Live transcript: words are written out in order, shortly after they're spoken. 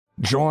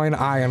Join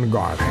Ian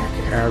Garlic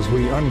as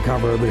we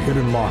uncover the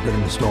hidden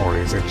marketing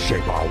stories that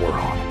shape our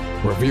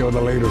world. Reveal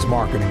the latest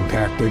marketing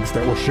tactics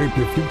that will shape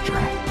your future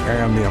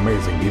and the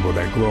amazing people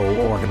that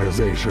grow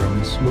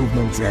organizations,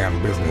 movements,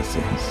 and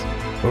businesses.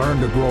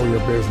 Learn to grow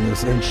your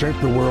business and shape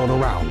the world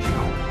around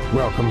you.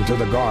 Welcome to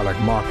the Garlic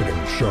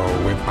Marketing Show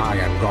with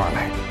Ian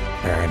Garlic.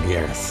 And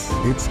yes,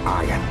 it's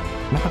Ian,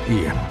 not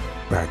Ian.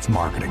 That's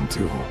marketing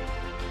too.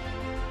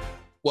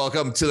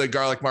 Welcome to the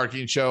Garlic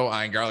Marketing Show.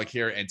 Ian Garlic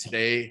here, and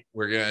today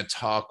we're going to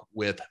talk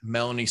with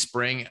Melanie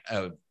Spring,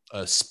 a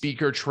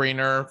speaker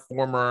trainer,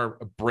 former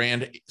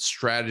brand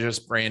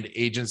strategist, brand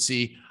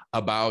agency,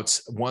 about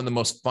one of the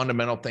most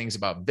fundamental things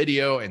about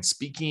video and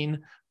speaking,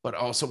 but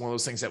also one of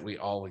those things that we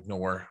all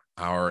ignore,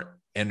 our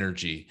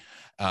energy.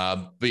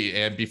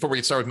 And before we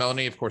get started with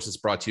Melanie, of course, it's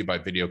brought to you by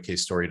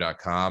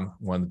videocasestory.com.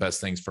 One of the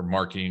best things for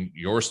marketing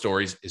your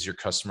stories is your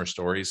customer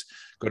stories.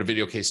 Go to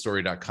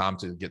videocasestory.com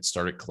to get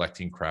started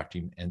collecting,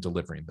 crafting, and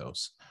delivering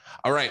those.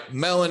 All right,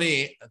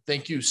 Melanie,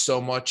 thank you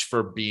so much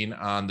for being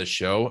on the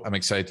show. I'm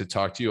excited to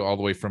talk to you all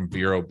the way from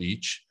Vero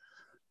Beach.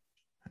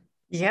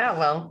 Yeah,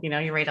 well,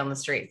 you're right on the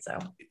street. So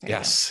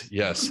yes.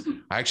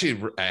 I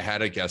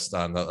had a guest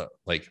on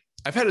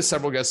I've had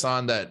several guests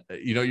on that,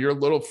 you're a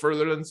little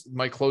further than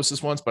my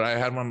closest ones, but I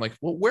had one, I'm like,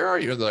 well, where are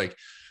you? They're like,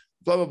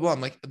 blah, blah, blah. I'm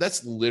like,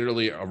 that's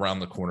literally around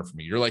the corner from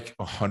me. You're like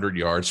 100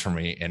 yards from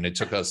me. And it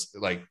took us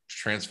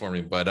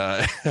transforming, but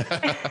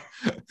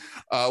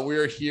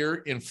we're here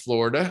in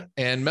Florida.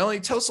 And Melanie,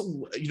 tell us,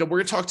 we're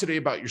going to talk today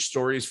about your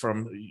stories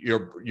from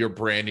your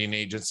branding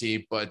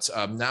agency, but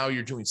now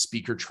you're doing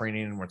speaker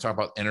training and we're talking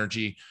about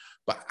energy,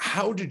 but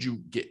how did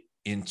you get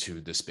into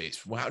this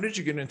space? Well, how did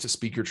you get into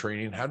speaker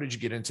training? How did you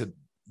get into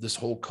this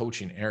whole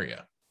coaching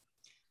area?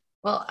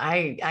 Well,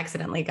 I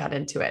accidentally got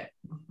into it.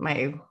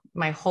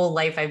 My whole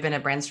life, I've been a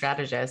brand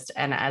strategist.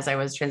 And as I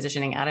was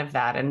transitioning out of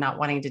that and not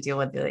wanting to deal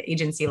with the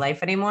agency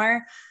life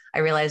anymore, I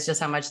realized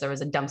just how much there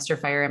was a dumpster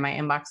fire in my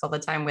inbox all the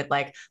time with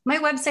my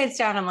website's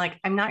down. I'm like,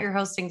 I'm not your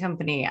hosting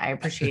company. I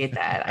appreciate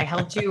that. I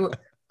helped you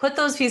put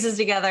those pieces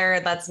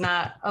together. That's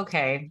not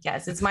okay.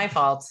 Yes, it's my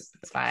fault.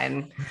 It's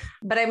fine.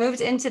 But I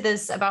moved into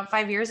this about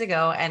 5 years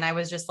ago and I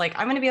was just like,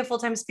 I'm going to be a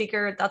full-time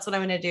speaker. That's what I'm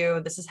going to do.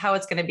 This is how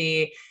it's going to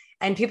be.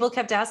 And people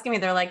kept asking me,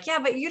 they're like, yeah,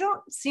 but you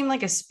don't seem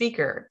like a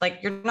speaker.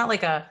 You're not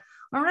like all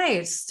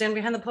right, stand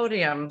behind the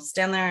podium,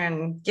 stand there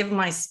and give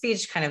my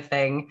speech kind of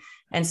thing.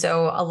 And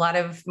so a lot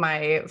of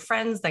my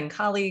friends and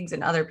colleagues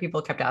and other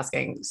people kept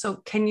asking, so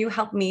can you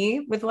help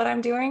me with what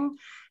I'm doing?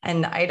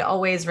 And I'd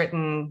always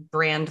written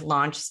brand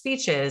launch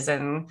speeches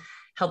and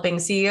helping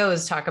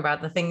CEOs talk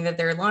about the thing that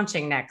they're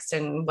launching next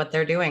and what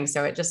they're doing.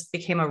 So it just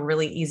became a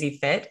really easy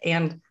fit.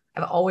 And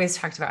I've always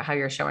talked about how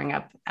you're showing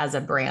up as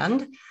a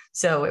brand.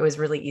 So it was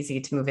really easy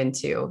to move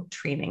into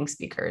training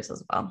speakers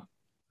as well.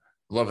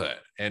 Love that.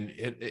 And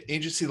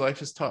agency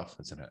life is tough,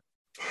 isn't it?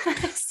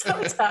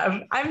 So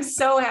tough. I'm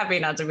so happy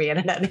not to be in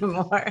it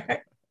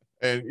anymore.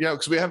 And,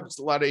 because we have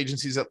a lot of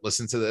agencies that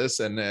listen to this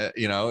and,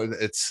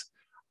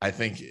 I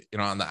think,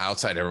 on the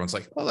outside, everyone's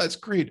like, oh, that's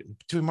great.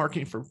 Doing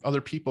marketing for other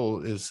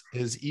people is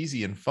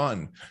easy and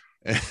fun.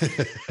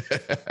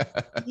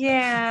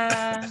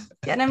 Yeah.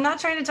 And I'm not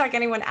trying to talk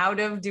anyone out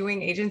of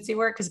doing agency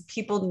work because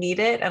people need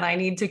it. And I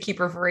need to keep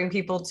referring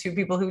people to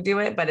people who do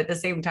it. But at the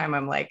same time,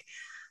 I'm like,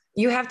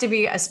 you have to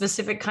be a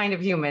specific kind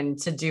of human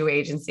to do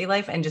agency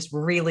life and just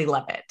really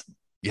love it.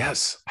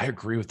 Yes, I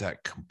agree with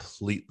that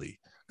completely.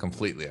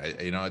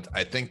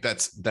 I think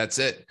that's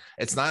it.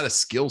 It's not a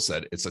skill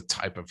set. It's a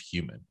type of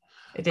human.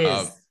 It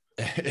is.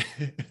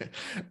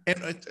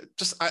 And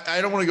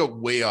I don't want to go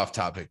way off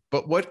topic,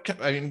 but what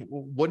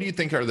do you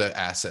think are the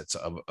assets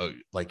of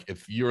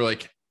if you're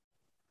like,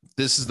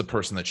 this is the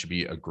person that should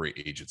be a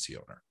great agency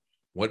owner?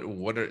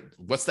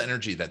 What's the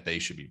energy that they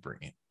should be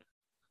bringing?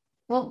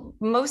 Well,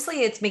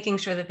 mostly it's making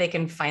sure that they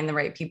can find the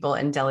right people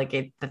and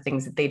delegate the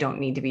things that they don't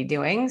need to be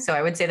doing. So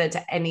I would say that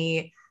to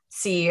any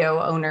CEO,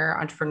 owner,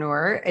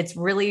 entrepreneur, it's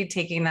really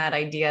taking that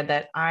idea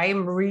that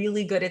I'm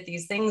really good at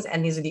these things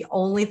and these are the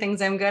only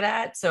things I'm good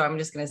at. So I'm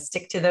just going to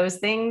stick to those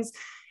things.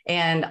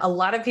 And a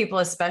lot of people,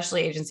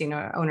 especially agency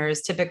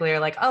owners, typically are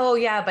like, oh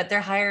yeah, but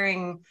they're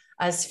hiring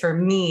us for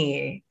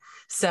me.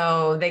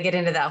 So they get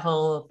into that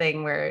whole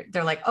thing where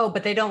they're like, oh,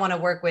 but they don't want to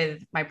work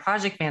with my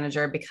project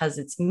manager because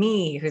it's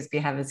me who's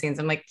behind the scenes.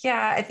 I'm like,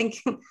 yeah, I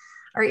think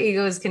our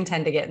egos can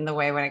tend to get in the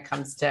way when it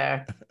comes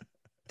to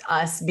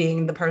us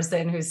being the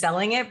person who's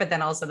selling it, but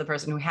then also the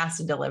person who has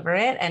to deliver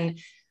it. And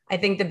I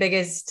think the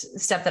biggest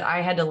step that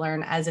I had to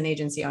learn as an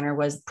agency owner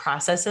was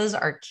processes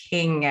are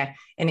king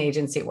in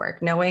agency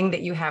work. Knowing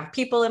that you have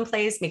people in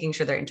place, making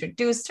sure they're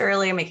introduced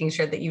early, making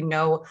sure that you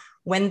know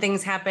when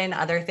things happen,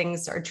 other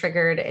things are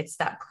triggered. It's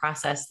that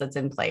process that's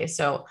in place.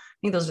 So I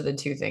think those are the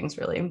two things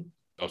really.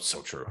 Oh,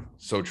 so true.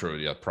 So true.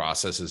 Yeah.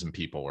 Processes and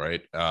people,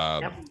 right?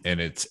 Yep. And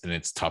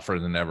it's tougher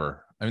than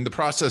ever. I mean, the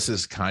process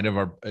is kind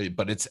of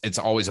but it's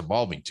always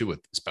evolving too, with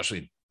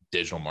especially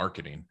digital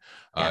marketing.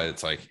 Yeah.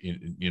 It's like,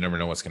 you never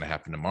know what's going to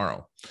happen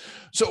tomorrow.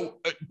 So,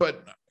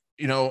 but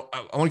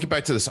I want to get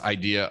back to this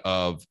idea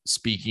of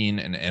speaking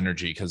and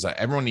energy, because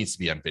everyone needs to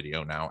be on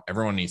video now.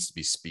 Everyone needs to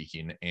be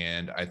speaking.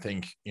 And I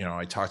think,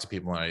 I talk to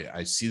people and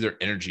I see their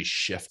energy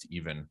shift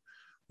even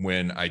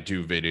when I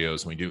do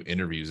videos, when we do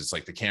interviews. It's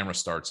like the camera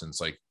starts and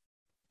it's like,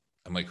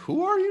 I'm like,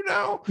 who are you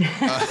now?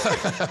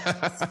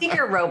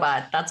 Speaker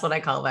robot. That's what I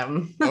call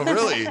them. Oh,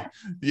 really?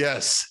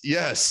 Yes.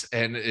 Yes.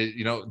 And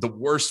the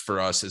worst for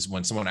us is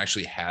when someone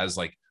actually has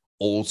like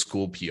old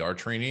school PR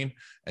training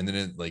and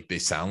then they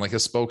sound like a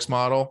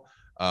spokesmodel.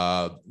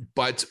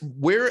 But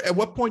at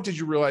what point did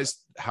you realize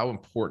how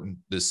important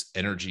this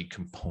energy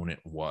component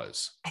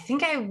was? I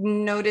think I've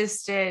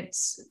noticed it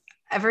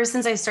ever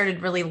since I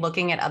started really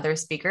looking at other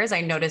speakers.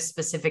 I noticed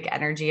specific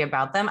energy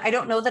about them. I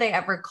don't know that I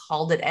ever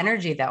called it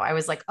energy though. I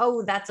was like,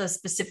 oh, that's a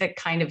specific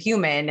kind of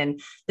human. And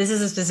this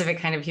is a specific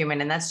kind of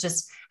human. And that's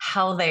just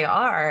how they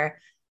are.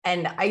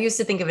 And I used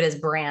to think of it as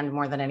brand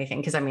more than anything,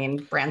 because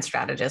brand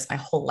strategist, my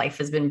whole life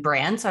has been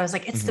brand. So I was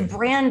like, it's the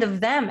brand of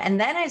them. And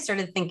then I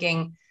started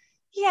thinking,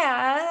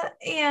 yeah,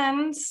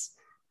 and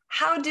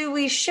how do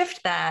we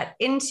shift that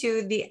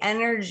into the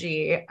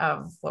energy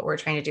of what we're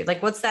trying to do?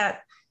 Like, what's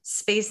that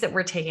space that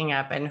we're taking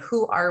up, and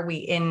who are we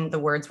in the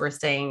words we're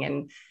saying,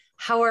 and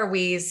how are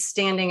we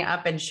standing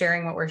up and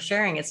sharing what we're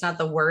sharing? It's not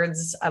the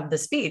words of the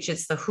speech,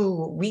 it's the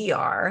who we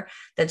are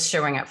that's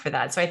showing up for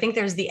that. So I think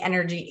there's the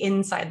energy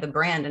inside the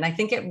brand. And I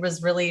think it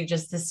was really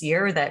just this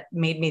year that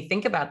made me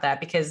think about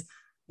that, because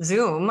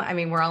Zoom,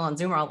 we're all on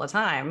Zoom all the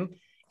time.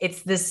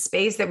 It's this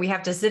space that we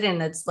have to sit in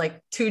that's like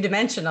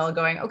two-dimensional,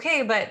 going,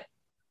 okay, but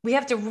we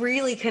have to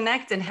really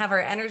connect and have our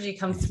energy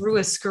come through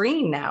a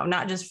screen now,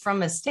 not just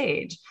from a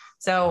stage.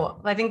 So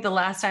I think the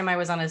first time I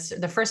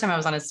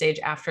was on a stage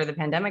after the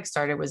pandemic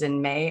started was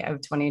in May of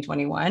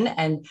 2021.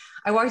 And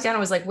I walked down and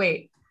was like,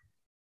 wait,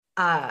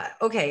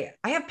 okay,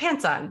 I have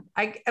pants on.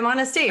 I am on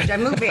a stage,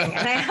 I'm moving,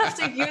 and I have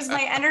to use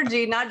my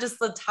energy, not just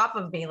the top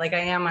of me, like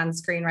I am on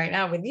screen right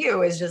now with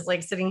you, is just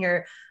like sitting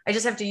here. I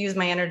just have to use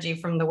my energy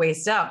from the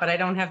waist up, but I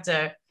don't have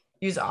to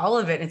use all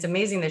of it. It's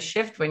amazing the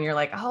shift when you're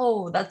like,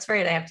 oh, that's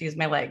right, I have to use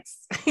my legs.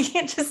 I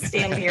can't just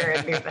stand here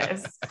and do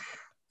this.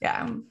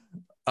 Yeah.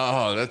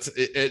 Oh, it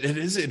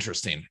is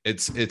interesting.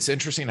 It's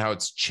interesting how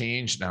it's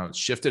changed now, it's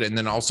shifted. And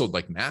then also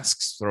like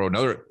masks throw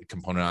another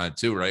component on it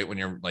too, right? When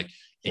you're like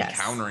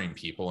encountering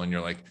people and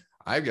you're like,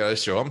 I've got to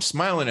show I'm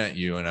smiling at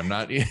you and I'm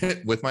not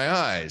with my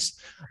eyes.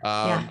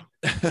 Well,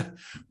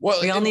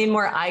 we all need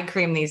more eye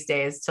cream these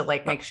days to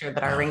like make sure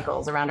that our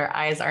wrinkles around our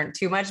eyes aren't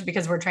too much,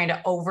 because we're trying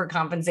to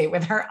overcompensate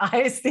with our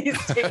eyes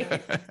these days.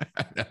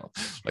 I know.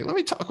 Like, let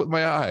me talk with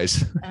my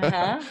eyes.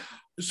 Uh-huh.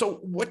 So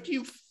what do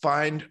you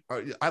find?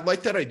 I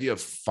like that idea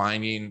of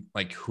finding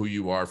like who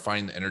you are,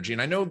 finding the energy.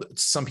 And I know that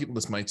some people,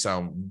 this might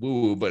sound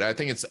woo, but I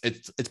think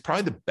it's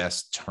probably the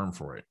best term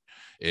for it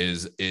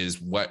is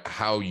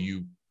how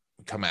you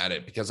come at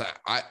it. Because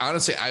I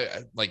honestly,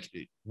 I like,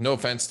 no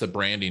offense to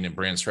branding and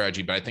brand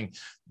strategy, but I think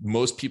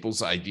most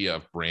people's idea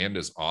of brand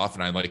is off.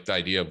 And I like the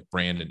idea of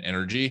brand and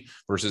energy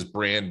versus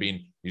brand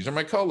being, these are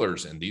my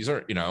colors and these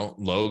are,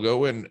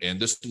 logo and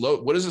this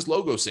what does this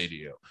logo say to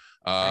you?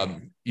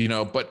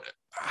 But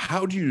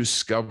how do you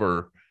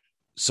discover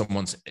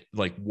someone's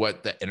like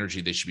what the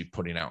energy they should be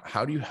putting out?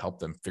 How do you help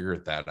them figure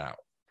that out?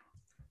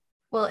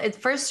 Well, it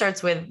first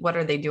starts with what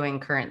are they doing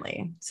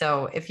currently?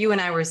 So if you and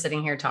I were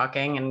sitting here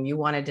talking and you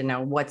wanted to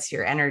know what's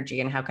your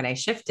energy and how can I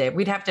shift it,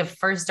 we'd have to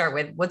first start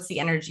with what's the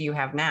energy you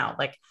have now?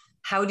 Like,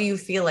 how do you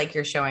feel like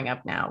you're showing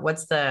up now?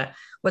 What's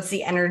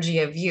the energy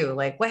of you?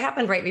 Like, what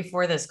happened right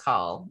before this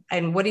call?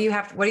 And what are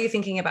you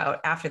thinking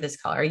about after this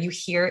call? Are you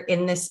here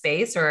in this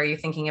space, or are you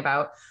thinking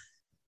about,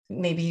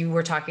 maybe you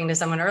were talking to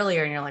someone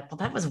earlier and you're like, well,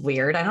 that was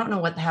weird, I don't know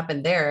what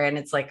happened there. And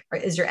it's like,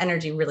 is your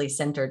energy really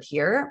centered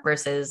here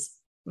versus,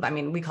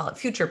 we call it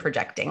future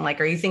projecting.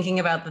 Like, are you thinking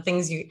about the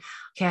things I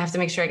have to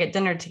make sure I get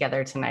dinner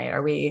together tonight?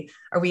 Are we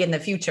in the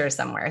future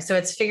somewhere? So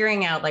it's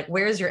figuring out like,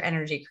 where's your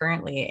energy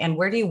currently and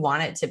where do you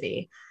want it to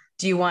be?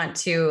 Do you want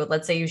to,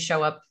 let's say you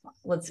show up,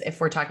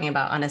 if we're talking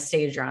about on a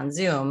stage or on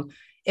Zoom,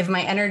 if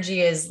my energy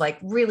is like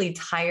really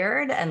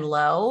tired and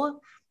low,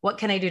 what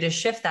can I do to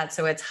shift that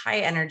so it's high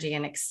energy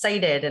and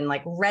excited and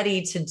like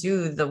ready to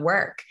do the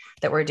work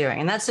that we're doing?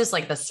 And that's just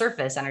like the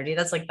surface energy.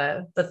 That's like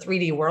the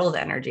 3D world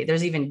energy.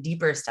 There's even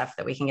deeper stuff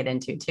that we can get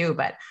into too.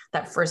 But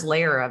that first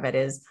layer of it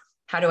is,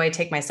 how do I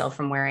take myself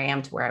from where I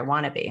am to where I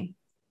want to be?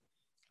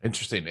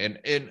 Interesting.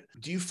 And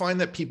do you find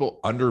that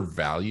people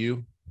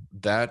undervalue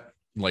that,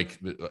 like,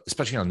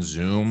 especially on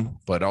Zoom,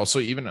 but also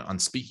even on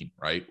speaking,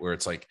 right? Where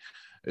it's like,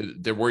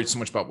 they're worried so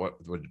much about what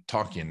they're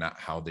talking and not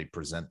how they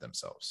present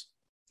themselves.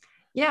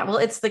 Yeah, well,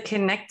 it's the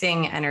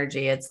connecting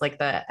energy. It's like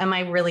am I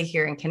really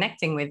here and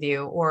connecting with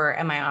you, or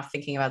am I off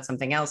thinking about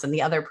something else? And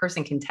the other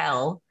person can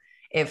tell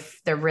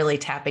if they're really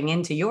tapping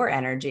into your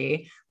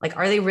energy. Like,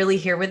 are they really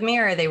here with me,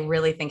 or are they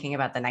really thinking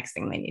about the next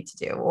thing they need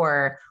to do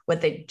or what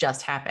they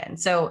just happened?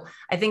 So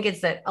I think it's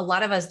that a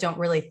lot of us don't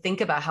really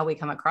think about how we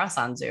come across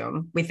on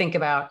Zoom. We think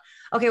about,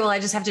 okay, well, I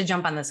just have to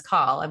jump on this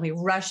call, and we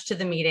rush to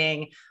the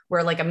meeting.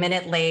 We're like a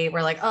minute late.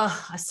 We're like,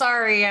 oh,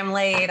 sorry, I'm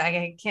late.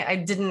 I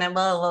didn't, blah,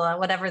 blah, blah,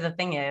 whatever the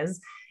thing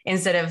is.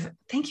 instead of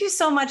thank you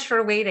so much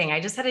for waiting. I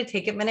just had to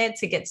take a minute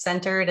to get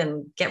centered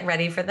and get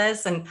ready for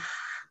this, and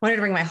wanted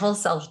to bring my whole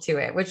self to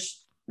it, which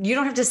you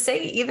don't have to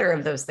say either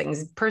of those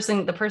things.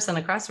 The person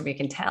across from you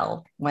can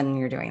tell when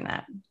you're doing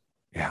that.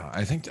 Yeah,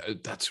 I think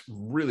that's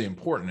really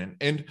important.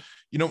 And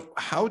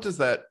how does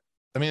that,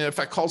 I mean,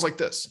 affect calls like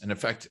this and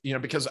affect,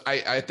 because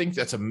I think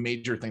that's a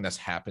major thing that's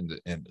happened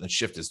in the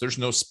shift is there's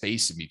no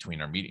space in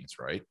between our meetings,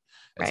 right?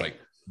 It's like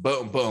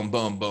boom, boom,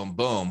 boom, boom,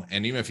 boom.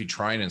 And even if you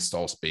try and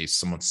install space,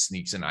 someone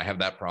sneaks in. I have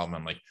that problem.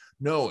 I'm like,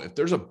 no, if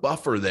there's a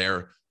buffer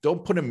there,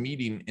 don't put a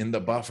meeting in the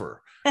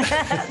buffer.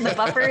 The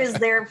buffer is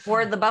there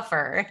for the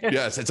buffer.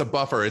 Yes, it's a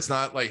buffer. It's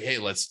not like, hey,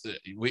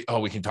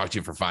 we can talk to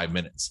you for 5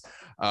 minutes.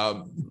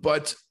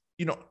 But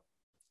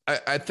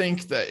I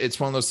think that it's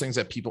one of those things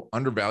that people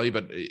undervalue,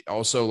 but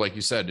also, like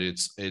you said,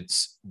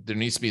 there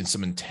needs to be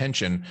some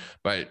intention,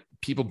 but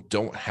people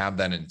don't have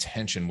that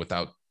intention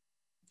without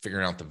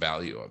figuring out the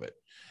value of it.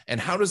 And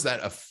how does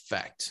that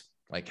affect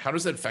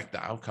the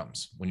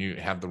outcomes when you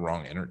have the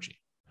wrong energy?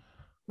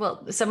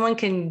 Well, someone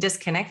can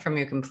disconnect from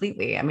you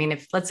completely. I mean,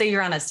 if let's say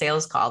you're on a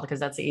sales call, because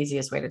that's the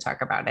easiest way to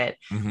talk about it.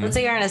 Mm-hmm. Let's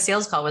say you're on a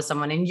sales call with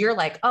someone and you're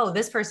like, oh,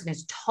 this person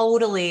is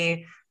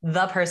totally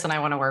the person I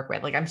want to work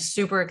with. Like, I'm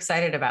super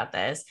excited about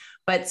this,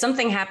 but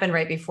something happened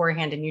right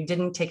beforehand and you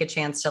didn't take a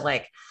chance to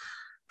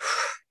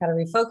got to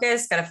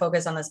refocus, got to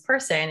focus on this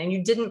person. And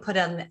you didn't put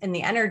in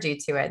the energy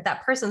to it.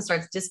 That person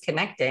starts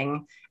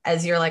disconnecting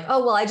as you're like,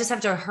 oh, well, I just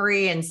have to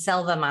hurry and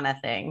sell them on a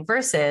thing,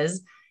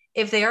 versus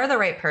if they are the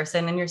right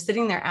person and you're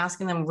sitting there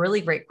asking them really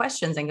great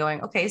questions and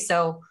going, okay,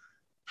 so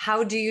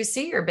how do you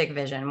see your big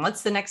vision?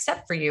 What's the next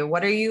step for you?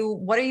 What are you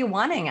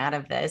wanting out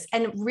of this?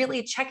 And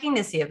really checking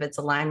to see if it's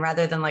aligned,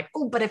 rather than like,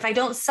 oh, but if I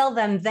don't sell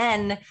them,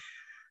 then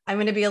I'm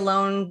going to be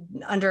alone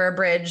under a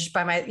bridge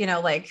by my,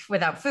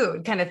 without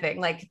food kind of thing.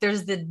 Like,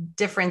 there's the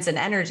difference in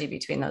energy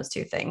between those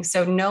two things.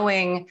 So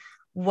knowing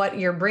what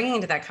you're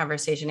bringing to that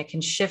conversation, it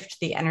can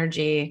shift the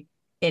energy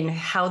in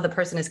how the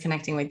person is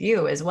connecting with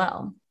you as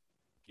well.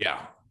 Yeah.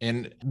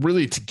 And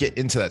really to get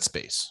into that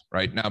space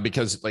right now,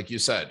 because like you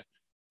said,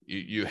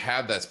 you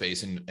have that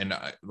space and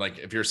like,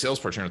 if you're a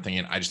salesperson, you're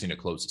thinking, I just need to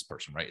close this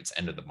person, right? It's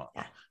end of the month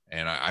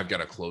and I've got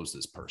to close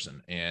this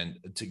person. And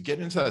to get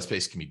into that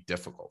space can be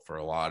difficult for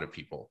a lot of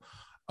people.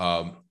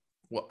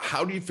 Well,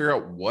 how do you figure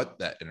out what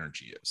that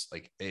energy is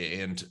like?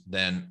 And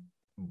then,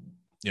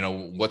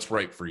 what's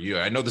right for you?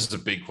 I know this is a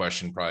big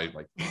question, probably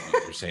like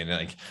you're saying,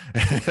 like,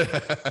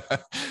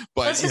 but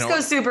let's just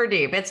go super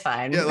deep. It's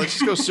fine. Yeah. Let's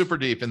just go super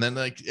deep. And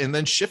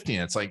then shifting.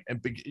 It's like,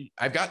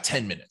 I've got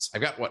 10 minutes.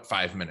 I've got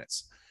 5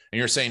 minutes. And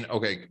you're saying,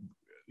 okay,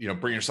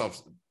 bring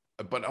yourself,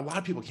 but a lot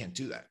of people can't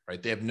do that,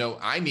 right? They have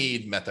I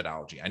need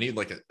methodology. I need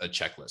like a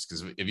checklist.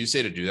 Because if you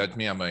say to do that to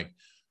me, I'm like,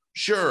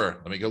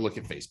 sure, let me go look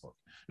at Facebook.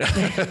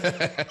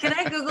 Can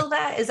I Google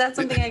that? Is that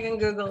something I can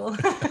Google?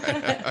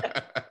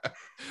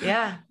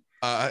 Yeah.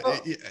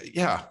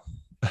 Yeah.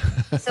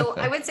 So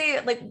I would say,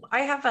 like,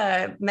 I have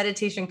a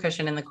meditation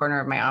cushion in the corner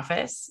of my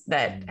office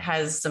that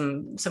has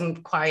some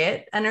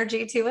quiet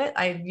energy to it.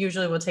 I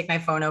usually will take my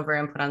phone over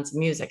and put on some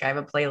music. I have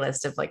a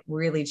playlist of like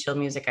really chill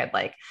music I'd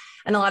like.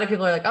 And a lot of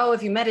people are like, oh,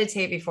 if you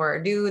meditate before,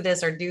 or do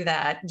this or do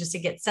that just to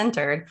get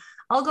centered,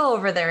 I'll go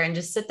over there and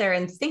just sit there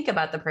and think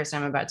about the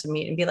person I'm about to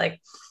meet and be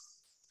like,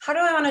 how do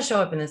I want to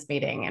show up in this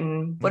meeting?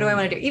 And what do I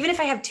want to do? Even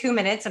if I have 2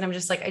 minutes and I'm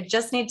just like, I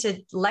just need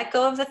to let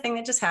go of the thing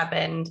that just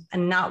happened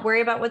and not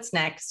worry about what's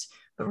next,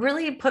 but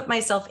really put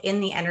myself in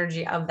the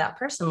energy of that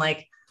person.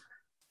 Like,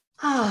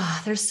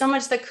 there's so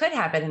much that could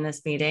happen in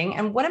this meeting.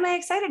 And what am I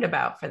excited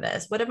about for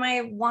this? What am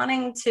I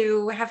wanting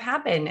to have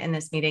happen in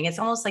this meeting? It's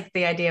almost like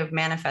the idea of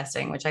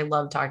manifesting, which I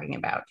love talking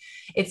about.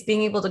 It's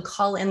being able to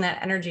call in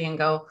that energy and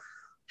go,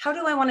 how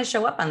do I want to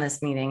show up on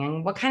this meeting?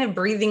 And what kind of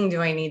breathing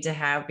do I need to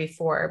have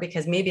before?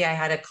 Because maybe I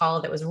had a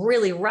call that was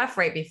really rough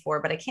right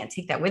before, but I can't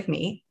take that with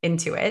me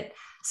into it.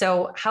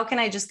 So how can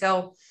I just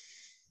go,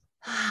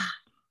 I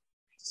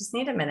just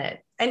need a minute.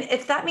 And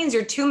if that means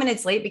you're 2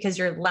 minutes late because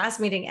your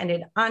last meeting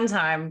ended on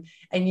time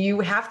and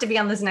you have to be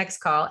on this next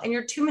call and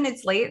you're 2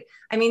 minutes late,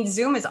 I mean,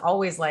 Zoom is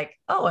always like,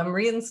 oh, I'm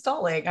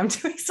reinstalling, I'm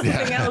doing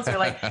something else. Or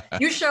like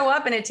you show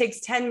up and it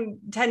takes 10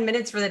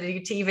 minutes for that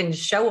to even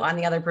show on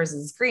the other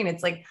person's screen.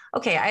 It's like,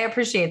 okay, I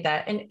appreciate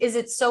that. And is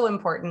it so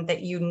important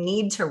that you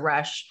need to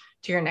rush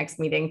to your next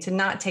meeting to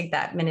not take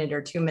that minute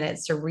or 2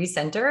 minutes to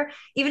recenter?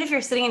 Even if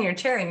you're sitting in your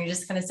chair and you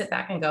just kind of sit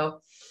back and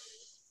go,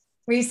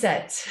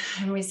 reset,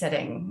 I'm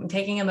resetting, I'm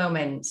taking a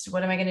moment.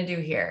 What am I going to do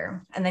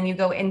here? And then you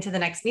go into the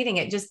next meeting.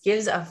 It just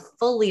gives a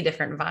fully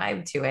different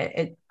vibe to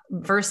it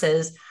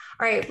versus,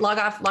 all right, log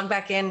off, log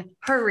back in,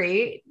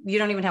 hurry. You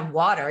don't even have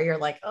water. You're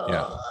like, oh,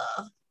 yeah.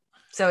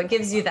 So it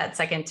gives you that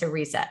second to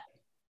reset.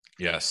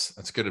 Yes.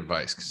 That's good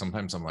advice. Cause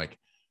sometimes I'm like,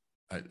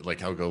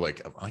 I'll go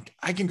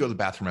I can go to the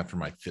bathroom after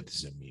my 5th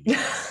Zoom meeting.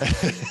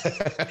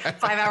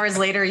 5 hours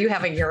later, you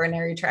have a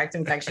urinary tract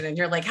infection and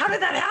you're like, how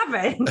did that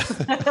happen?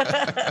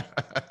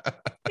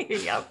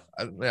 Yep.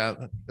 Yeah.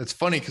 It's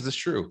funny because it's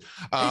true.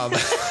 Yep.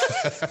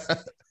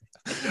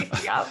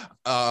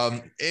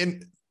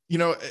 And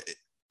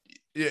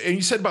And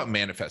you said about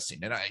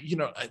manifesting, and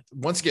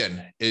once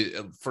again,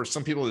 for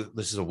some people,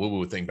 this is a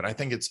woo-woo thing, but I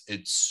think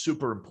it's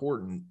super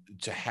important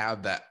to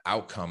have that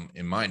outcome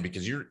in mind,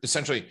 because you're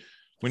essentially,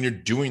 when you're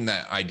doing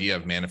that idea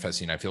of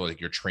manifesting, I feel like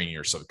you're training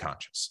your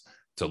subconscious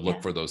to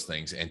look for those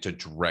things and to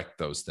direct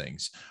those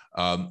things,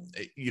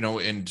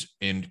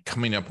 and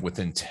coming up with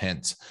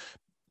intent.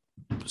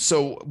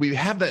 So we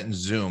have that in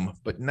Zoom,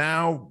 but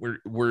now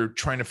we're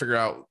trying to figure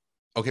out,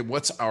 okay,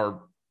 what's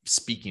our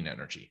speaking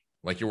energy?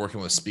 Like, you're working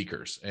with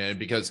speakers, and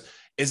because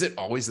is it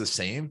always the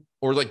same,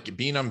 or like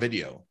being on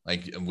video?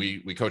 Like,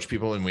 we coach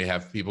people and we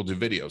have people do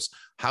videos.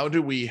 How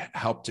do we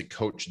help to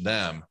coach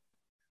them?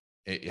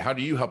 How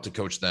do you help to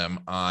coach them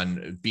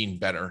on being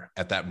better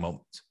at that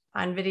moment?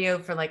 On video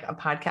for like a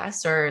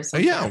podcast or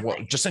something? Well,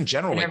 just in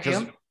general,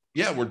 interview?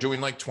 We're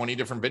doing like 20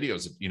 different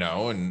videos,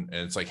 and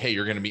it's like, hey,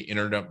 you're going to be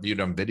interviewed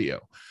on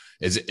video.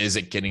 Is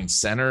it getting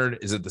centered?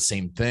 Is it the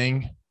same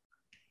thing?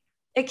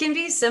 It can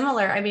be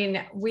similar. I mean,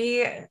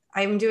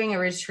 I'm doing a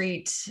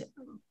retreat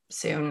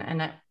soon,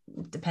 and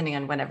depending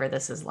on whenever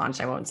this is launched,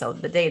 I won't tell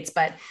the dates,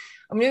 but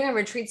I'm doing a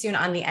retreat soon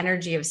on the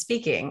energy of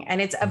speaking. And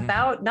it's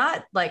about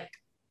not like,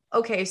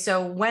 okay,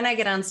 so when I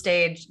get on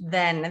stage,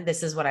 then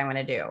this is what I'm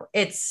going to do.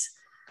 It's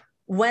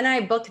when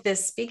I book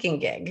this speaking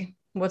gig,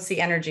 what's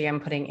the energy I'm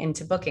putting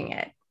into booking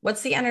it?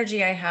 What's the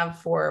energy I have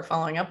for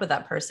following up with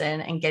that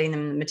person and getting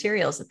them the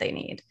materials that they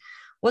need?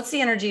 What's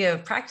the energy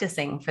of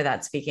practicing for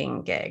that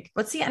speaking gig?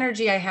 What's the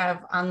energy I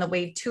have on the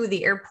way to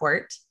the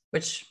airport,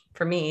 which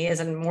for me is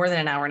in more than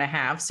an hour and a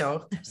half.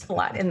 So there's a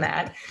lot in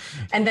that.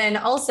 And then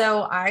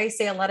also I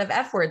say a lot of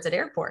F words at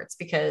airports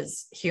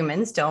because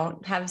humans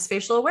don't have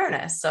spatial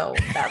awareness. So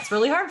that's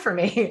really hard for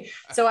me.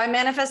 So I'm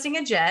manifesting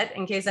a jet,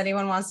 in case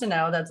anyone wants to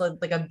know. That's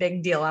like a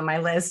big deal on my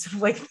list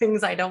of like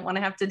things I don't want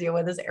to have to deal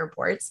with as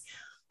airports.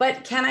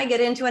 But can I get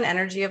into an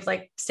energy of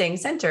like staying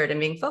centered and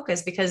being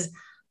focused? Because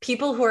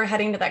people who are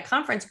heading to that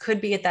conference could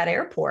be at that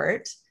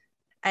airport,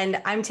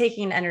 and I'm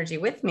taking energy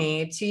with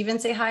me to even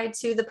say hi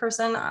to the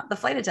person, the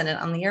flight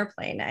attendant on the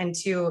airplane, and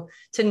to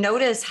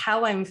notice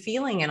how I'm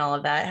feeling and all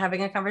of that,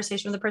 having a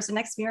conversation with the person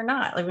next to me or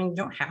not. I mean, you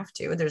don't have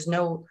to, there's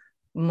no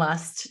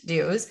must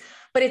do's,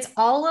 but it's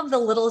all of the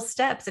little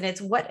steps. And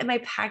it's, what am I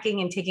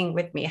packing and taking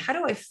with me? How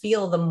do I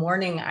feel the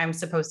morning I'm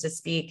supposed to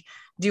speak?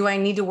 Do I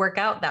need to work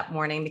out that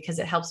morning because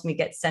it helps me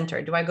get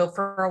centered? Do I go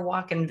for a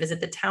walk and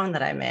visit the town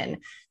that I'm in?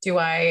 We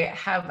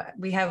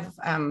have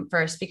for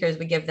our speakers,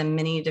 we give them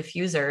mini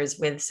diffusers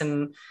with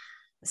some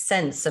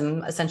scents,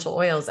 some essential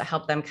oils that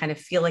help them kind of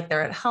feel like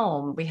they're at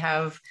home. We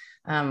have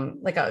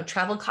like a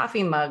travel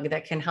coffee mug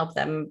that can help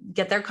them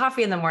get their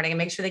coffee in the morning and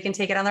make sure they can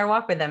take it on their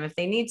walk with them if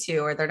they need to,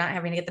 or they're not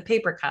having to get the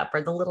paper cup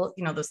or the little,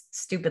 those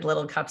stupid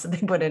little cups that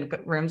they put in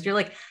rooms. You're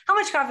like, how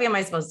much coffee am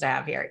I supposed to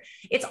have here?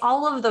 It's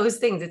all of those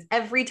things. It's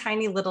every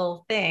tiny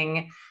little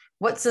thing.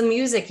 What's the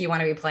music you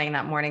want to be playing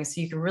that morning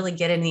so you can really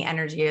get in the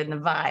energy and the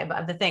vibe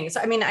of the thing? So,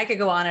 I mean, I could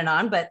go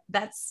on, but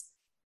that's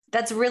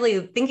really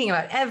thinking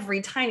about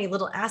every tiny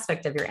little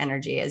aspect of your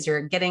energy as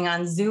you're getting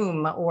on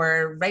Zoom,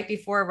 or right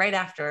before, right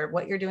after,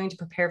 what you're doing to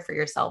prepare for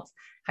yourself,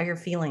 how you're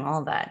feeling,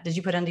 all that. Did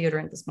you put on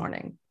deodorant this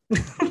morning?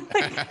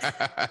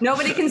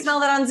 Nobody can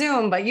smell that on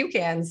Zoom, but you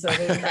can. So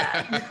there's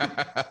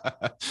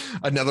that.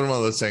 Another one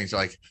of those things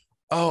like,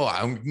 oh,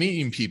 I'm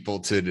meeting people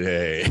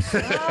today.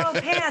 Oh,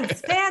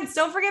 pants.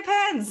 Don't forget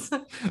pants.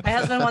 My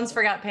husband once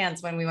forgot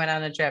pants when we went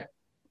on a trip.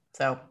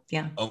 So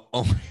yeah. Oh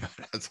my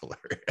God, that's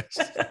hilarious.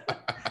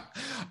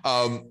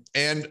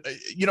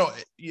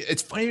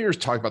 It's funny you're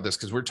talking about this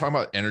because we're talking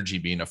about energy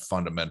being a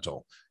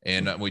fundamental,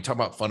 and we talk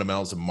about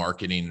fundamentals of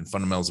marketing and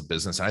fundamentals of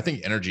business. And I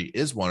think energy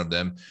is one of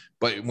them.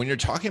 But when you're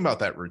talking about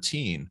that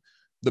routine,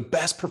 the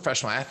best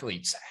professional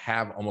athletes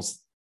have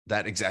almost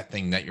that exact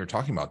thing that you're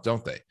talking about,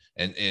 don't they?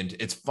 And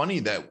it's funny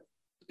that,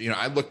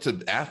 I look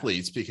to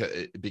athletes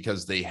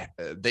because they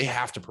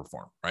have to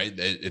perform, right?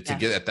 To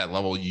get at that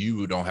level,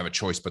 you don't have a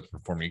choice but to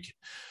perform.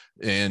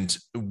 And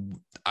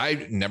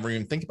I never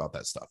even think about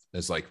that stuff.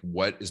 It's like,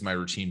 what is my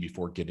routine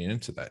before getting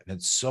into that? And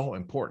it's so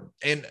important.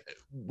 And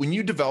when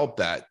you develop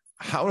that,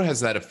 how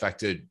has that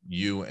affected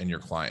you and your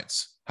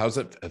clients? How's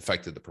it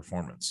affected the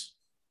performance?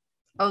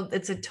 Oh,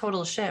 it's a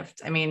total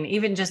shift. I mean,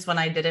 even just when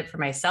I did it for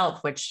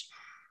myself, which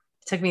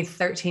took me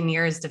 13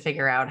 years to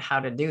figure out how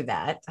to do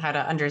that, how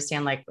to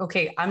understand like,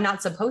 okay, I'm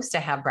not supposed to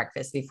have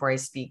breakfast before I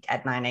speak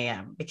at 9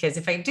 a.m. because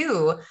if I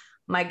do,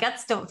 my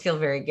guts don't feel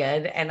very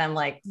good. And I'm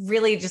like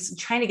really just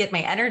trying to get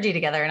my energy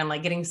together and I'm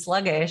like getting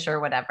sluggish or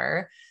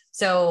whatever.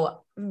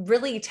 So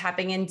really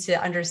tapping into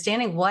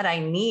understanding what I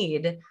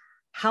need.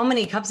 How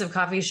many cups of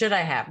coffee should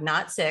I have?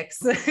 Not 6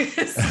 so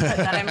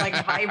that I'm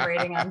like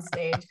vibrating on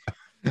stage.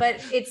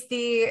 But it's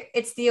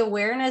the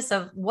awareness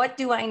of what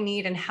do I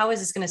need and how is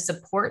this going to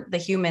support the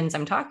humans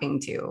I'm talking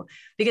to?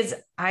 Because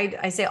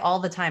I say all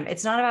the time,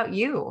 it's not about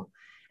you.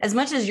 As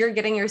much as you're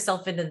getting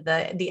yourself into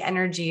the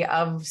energy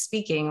of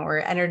speaking or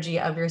energy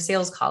of your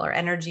sales call or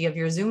energy of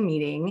your Zoom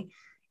meeting,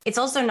 it's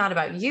also not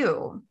about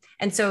you.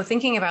 And so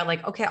thinking about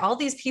like, okay, all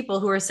these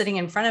people who are sitting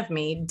in front of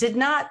me did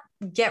not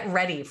get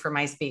ready for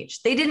my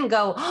speech. They didn't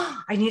go,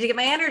 oh, I need to get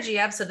my energy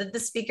up so that the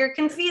speaker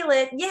can feel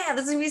it. Yeah,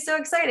 this is gonna be so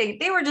exciting.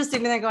 They were just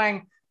sitting there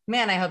going,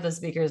 man, I hope the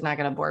speaker is not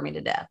going to bore me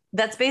to death.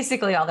 That's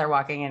basically all they're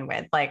walking in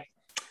with. Like,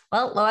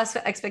 well, low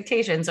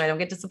expectations, so I don't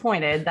get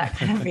disappointed, that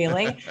kind of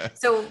feeling.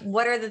 So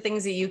what are the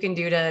things that you can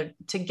do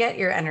to get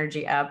your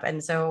energy up?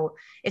 And so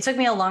it took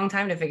me a long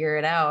time to figure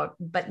it out.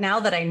 But now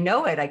that I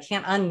know it, I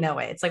can't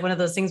unknow it. It's like one of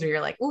those things where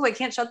you're like, oh, I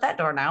can't shut that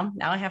door now.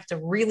 Now I have to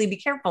really be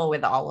careful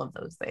with all of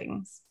those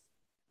things.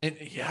 And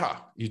yeah,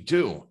 you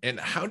do. And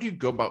how do you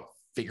go about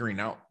figuring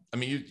out? I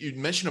mean, you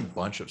mentioned a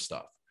bunch of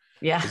stuff.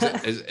 Yeah.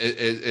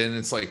 And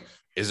it's like,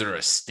 is there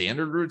a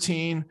standard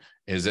routine?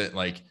 Is it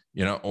like,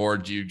 or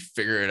do you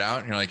figure it out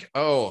and you're like,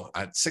 oh,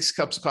 at 6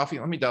 cups of coffee,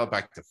 let me dial it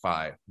back to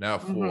 5. Now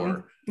 4.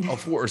 Mm-hmm. Oh,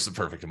 4 is the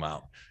perfect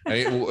amount.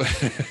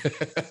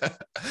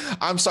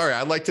 I'm sorry.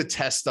 I like to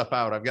test stuff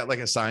out. I've got like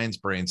a science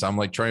brain. So I'm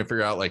like trying to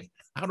figure out like,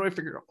 how do I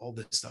figure all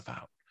this stuff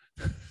out?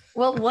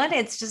 Well, one,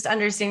 it's just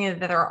understanding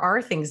that there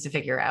are things to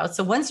figure out.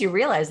 So once you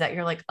realize that,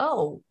 you're like,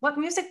 oh, what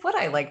music would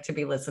I like to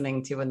be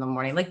listening to in the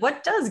morning? Like,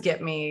 what does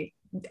get me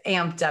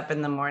amped up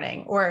in the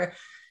morning? Or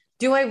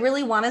do I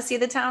really want to see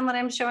the town that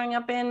I'm showing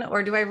up in?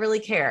 Or do I really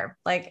care?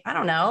 Like, I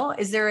don't know.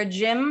 Is there a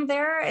gym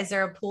there? Is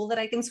there a pool that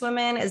I can swim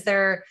in? Is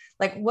there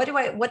like,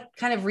 what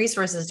kind of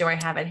resources do I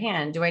have at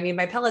hand? Do I need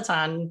my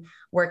Peloton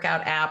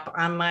workout app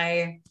on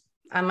my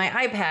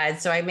iPad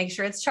so I make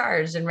sure it's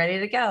charged and ready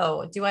to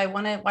go? Do I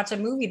want to watch a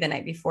movie the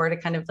night before to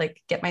kind of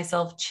like get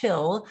myself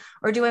chill?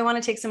 Or do I want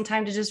to take some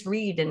time to just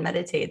read and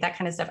meditate, that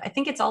kind of stuff? I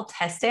think it's all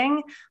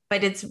testing,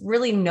 but it's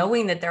really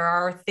knowing that there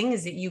are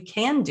things that you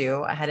can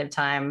do ahead of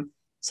time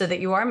so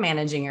that you are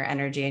managing your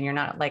energy and you're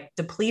not like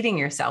depleting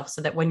yourself, so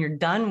that when you're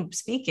done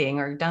speaking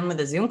or done with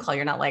a Zoom call,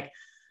 you're not like,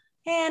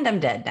 and I'm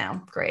dead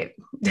now. Great.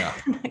 Yeah.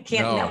 I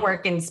can't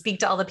network and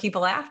speak to all the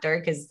people after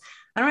because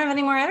I don't have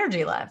any more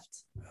energy left.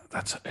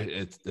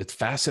 It's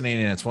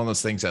fascinating. It's one of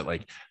those things that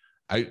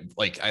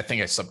I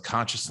think I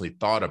subconsciously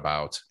thought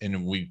about,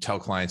 and we tell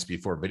clients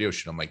before a video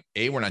shoot, I'm like,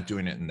 A, we're not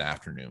doing it in the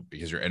afternoon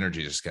because your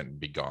energy is going to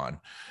be gone.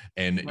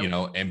 And,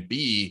 and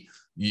B,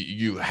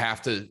 you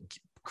have to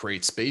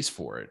create space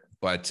for it.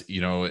 But,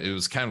 it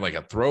was kind of like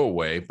a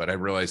throwaway, but I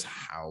realized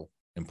how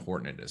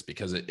important it is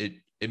because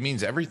it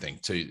means everything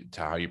to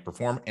how you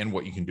perform and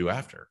what you can do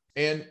after.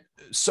 And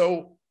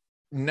so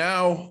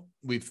now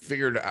we've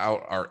figured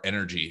out our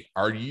energy.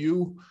 Are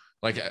you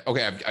like,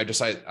 okay, I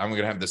decided I'm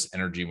going to have this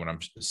energy when I'm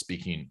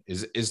speaking.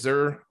 Is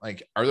there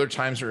like, are there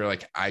times where you're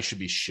like, I should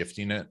be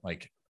shifting it?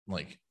 Like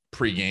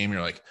pre-game,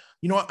 you're like,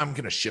 you know what? I'm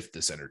going to shift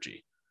this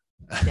energy.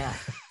 Yeah.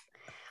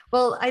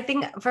 Well, I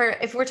think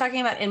if we're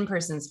talking about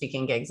in-person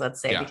speaking gigs,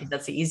 let's say, because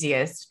that's the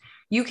easiest,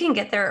 you can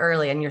get there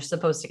early and you're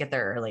supposed to get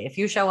there early. If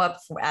you show up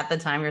at the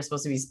time you're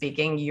supposed to be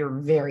speaking, you're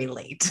very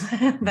late.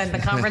 Then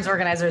the conference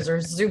organizers are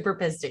super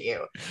pissed at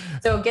you.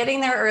 So getting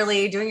there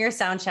early, doing your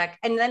sound check,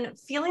 and then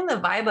feeling the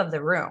vibe of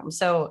the room.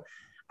 So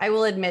I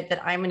will admit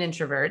that I'm an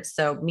introvert.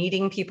 So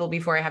meeting people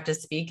before I have to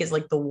speak is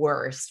like the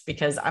worst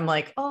because I'm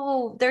like,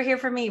 oh, they're here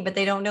for me, but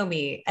they don't know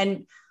me.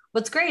 And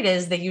what's great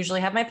is they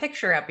usually have my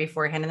picture up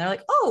beforehand and they're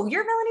like, oh,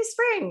 you're Melanie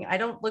Spring. I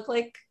don't look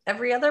like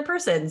every other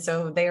person.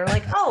 So they are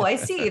like, oh, I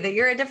see that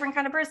you're a different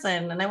kind of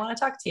person and I want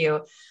to talk to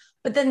you.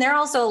 But then they're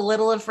also a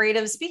little afraid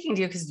of speaking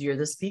to you because you're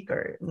the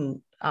speaker.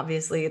 And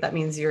obviously that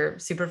means you're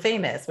super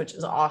famous, which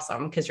is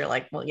awesome because you're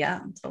like, well,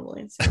 yeah,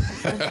 totally.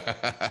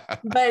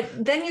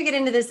 But then you get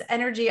into this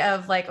energy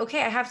of like,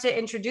 okay, I have to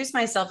introduce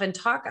myself and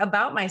talk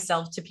about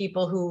myself to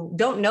people who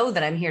don't know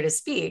that I'm here to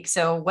speak.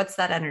 So what's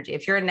that energy?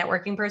 If you're a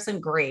networking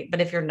person, great.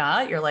 But if you're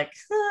not, you're like,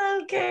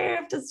 okay, I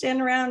have to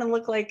stand around and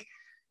look like,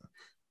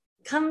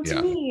 come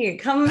to me,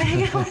 come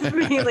hang out with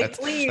me, like,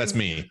 please. That's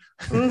me.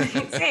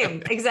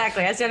 Same,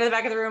 exactly. I stand in the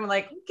back of the room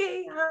like,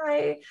 okay,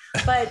 hi.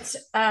 But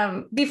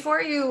before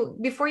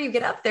you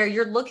get up there,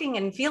 you're looking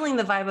and feeling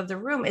the vibe of the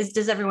room.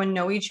 Does everyone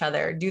know each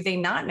other? Do they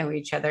not know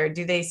each other?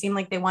 Do they seem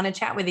like they want to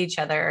chat with each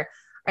other?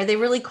 Are they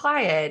really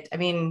quiet? I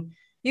mean,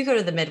 you go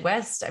to the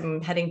Midwest.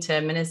 I'm heading to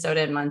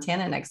Minnesota and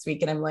Montana next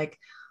week, and I'm like,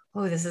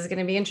 oh, this is going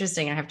to be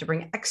interesting. I have to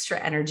bring extra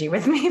energy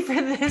with me for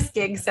this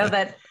gig so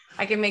that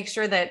I can make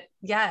sure that,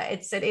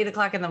 it's at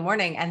 8:00 in the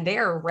morning and they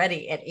are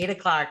ready at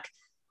 8:00.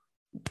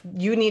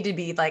 You need to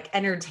be like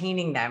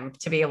entertaining them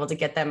to be able to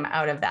get them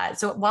out of that.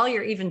 So while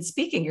you're even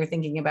speaking, you're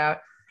thinking about,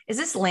 is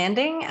this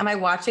landing? Am I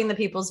watching the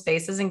people's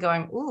faces and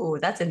going, ooh,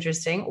 that's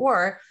interesting?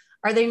 Or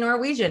are they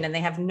Norwegian and they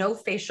have no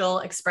facial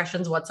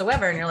expressions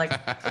whatsoever? And you're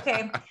like,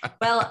 okay,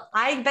 well,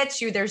 I bet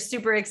you they're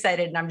super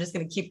excited and I'm just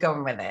going to keep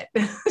going with it.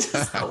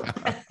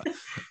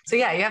 So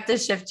you have to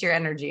shift your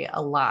energy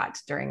a lot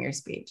during your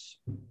speech.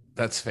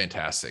 That's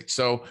fantastic.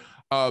 So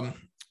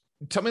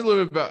tell me a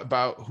little bit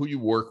about who you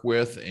work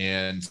with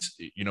and,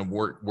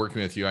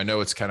 working with you. I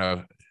know it's kind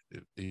of,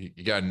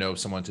 you got to know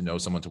someone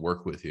to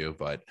work with you,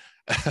 but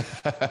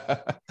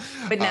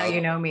now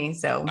you know me.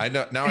 So I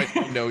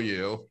know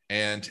you,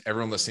 and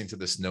everyone listening to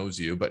this knows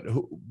you, but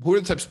who are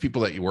the types of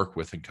people that you work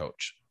with and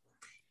coach?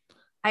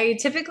 I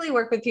typically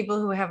work with people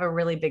who have a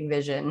really big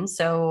vision.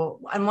 So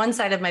on one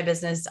side of my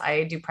business,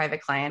 I do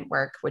private client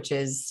work, which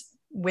is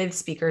with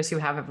speakers who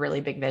have a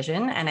really big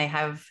vision. And I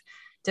have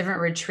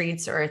different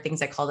retreats or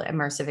things I call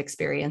immersive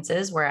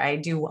experiences where I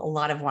do a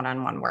lot of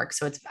one-on-one work.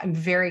 So I'm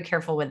very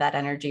careful with that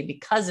energy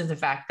because of the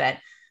fact that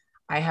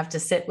I have to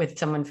sit with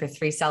someone for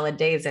 3 solid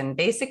days and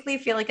basically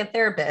feel like a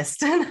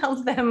therapist and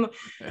help them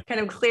kind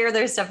of clear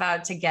their stuff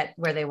out to get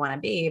where they want to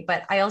be.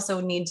 But I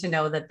also need to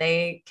know that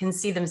they can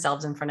see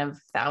themselves in front of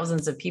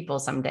thousands of people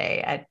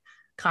someday at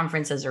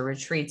conferences or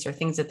retreats or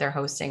things that they're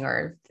hosting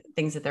or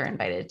things that they're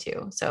invited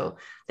to. So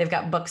they've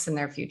got books in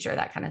their future,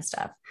 that kind of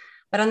stuff.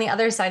 But on the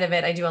other side of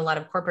it, I do a lot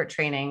of corporate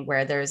training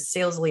where there's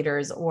sales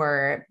leaders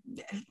or,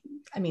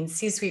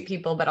 C-suite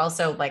people, but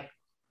also like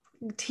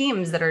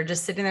teams that are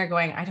just sitting there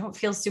going, I don't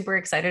feel super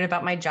excited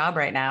about my job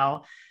right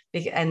now.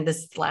 And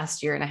this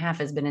last year and a half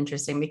has been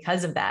interesting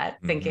because of that,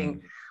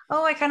 thinking,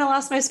 oh, I kind of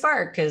lost my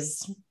spark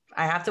because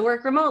I have to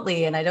work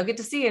remotely and I don't get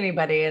to see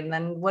anybody. And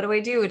then what do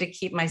I do to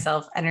keep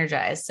myself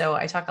energized? So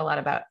I talk a lot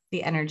about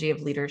the energy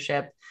of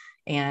leadership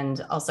and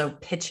also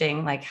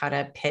pitching, like how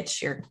to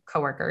pitch your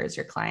coworkers,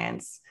 your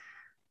clients,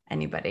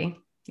 anybody,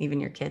 even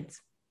your kids.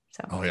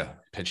 So, oh yeah.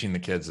 Pitching the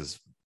kids is,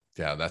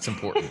 that's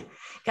important.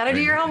 Got to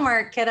do your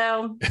homework,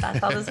 kiddo. That's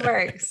how this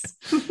works.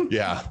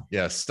 Yeah.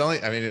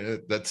 Selling.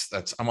 That's,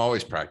 I'm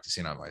always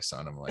practicing on my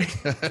son. I'm like,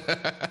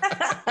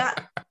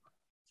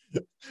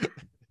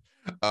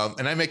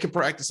 and I make him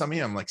practice on me.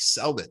 I'm like,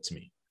 sell that to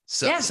me.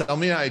 Sell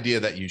me an idea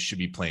that you should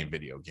be playing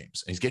video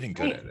games. And he's getting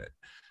good at it.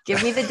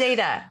 Give me the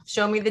data.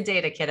 Show me the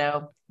data,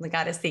 kiddo. We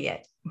got to see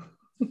it.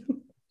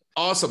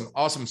 Awesome.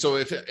 So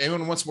if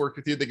anyone wants to work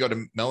with you, they go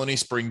to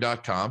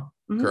melaniespring.com,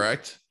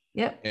 correct?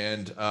 Yep.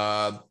 And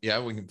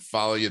we can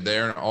follow you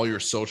there. And all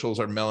your socials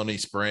are Melanie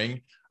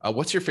Spring.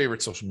 What's your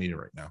favorite social media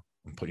right now?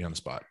 I'm putting you on the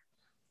spot.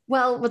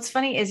 Well, what's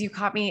funny is you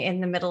caught me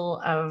in the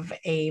middle of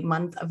a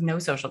month of no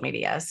social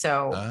media.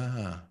 So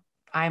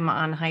I'm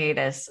on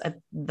hiatus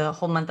the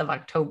whole month of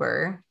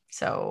October.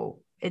 So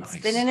it's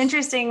been an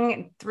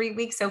interesting 3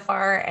 weeks so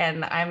far.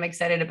 And I'm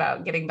excited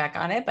about getting back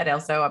on it. But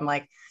also I'm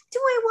like, do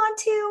I want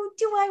to?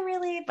 Do I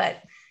really?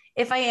 But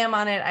if I am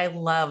on it, I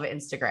love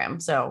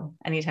Instagram. So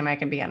anytime I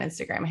can be on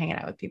Instagram, hanging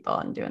out with people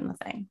and doing the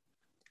thing.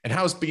 And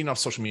how has being off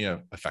social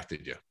media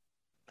affected you?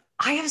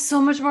 I have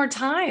so much more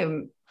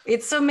time.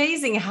 It's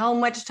amazing how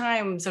much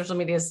time social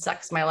media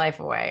sucks my life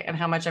away and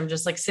how much I'm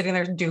just like sitting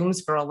there doom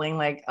scrolling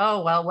like,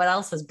 oh, well, what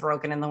else is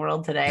broken in the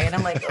world today? And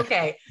I'm like,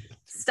 okay,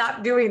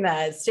 stop doing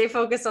that. Stay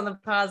focused on the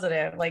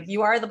positive. Like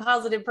you are the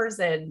positive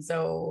person.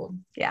 So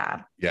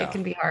yeah, it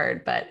can be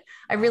hard, but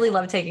I really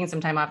love taking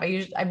some time off.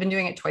 I've been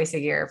doing it twice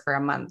a year for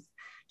a month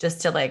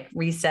just to like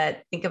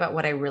reset, think about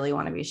what I really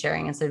want to be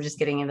sharing instead of just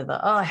getting into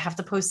I have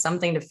to post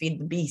something to feed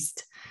the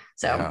beast.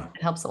 So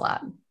it helps a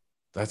lot.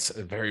 That's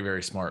very,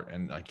 very smart.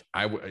 And like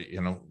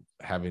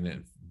having a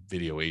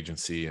video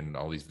agency and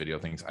all these video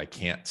things, I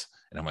can't.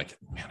 And I'm like,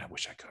 man, I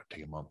wish I could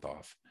take a month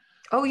off.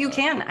 Oh, you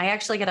can. I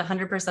actually get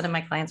 100% of my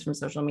clients from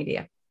social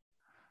media.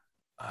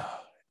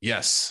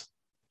 Yes.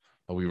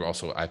 But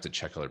I have to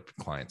check other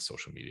clients'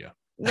 social media.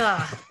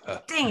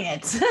 Dang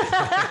it.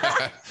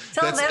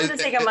 Tell them to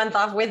take a month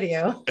off with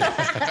you.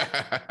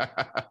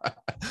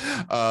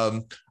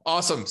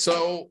 Awesome.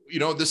 So,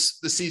 this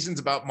season's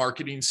about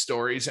marketing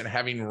stories and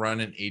having run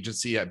an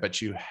agency. I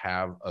bet you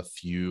have a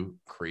few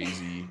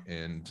crazy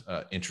and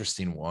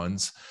interesting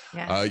ones.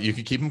 Yeah. You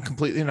can keep them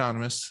completely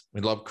anonymous. We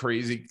love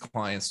crazy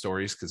client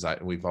stories because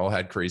we've all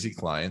had crazy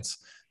clients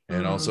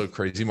and also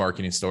crazy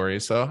marketing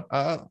stories. So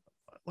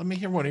let me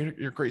hear one of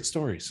your great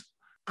stories.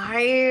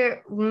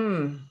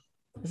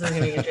 This is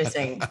going to be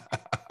interesting.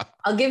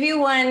 I'll give you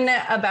one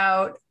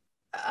about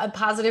a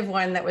positive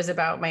one that was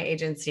about my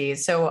agency.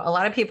 So a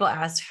lot of people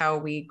asked how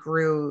we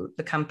grew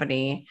the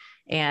company,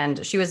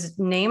 and she was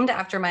named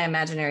after my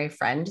imaginary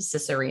friend,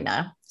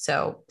 Cicerina.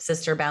 So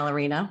Sister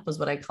Ballerina was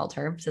what I called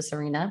her,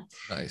 Cicerina.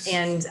 Nice.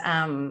 And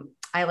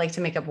I like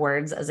to make up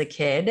words as a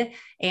kid.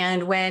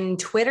 And when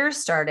Twitter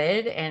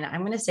started, and I'm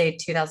going to say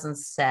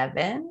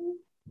 2007,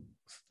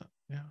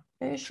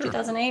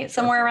 2008,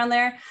 somewhere around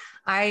there,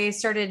 I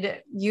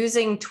started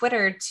using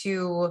Twitter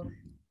to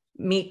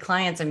meet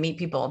clients and meet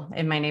people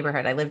in my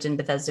neighborhood. I lived in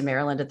Bethesda,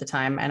 Maryland at the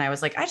time. And I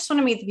was like, I just want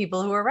to meet the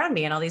people who are around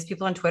me. And all these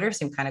people on Twitter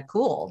seem kind of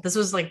cool. This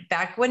was like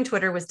back when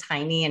Twitter was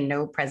tiny and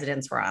no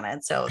presidents were on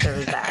it. So there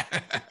was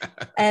that.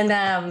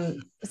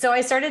 And so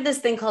I started this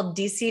thing called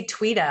DC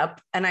Tweet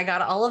Up, and I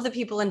got all of the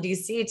people in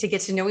DC to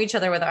get to know each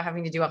other without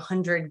having to do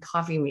 100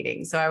 coffee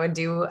meetings. So I would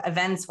do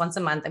events once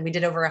a month, and we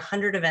did over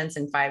 100 events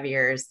in 5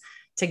 years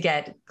to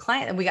get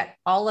clients. We got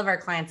all of our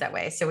clients that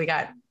way. So we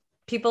got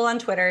people on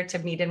Twitter to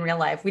meet in real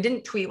life. We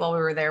didn't tweet while we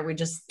were there. We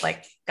just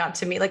like got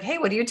to meet like, hey,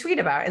 what do you tweet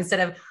about? Instead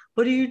of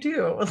what do you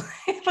do?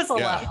 It was a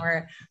lot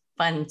more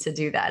fun to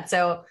do that.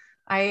 So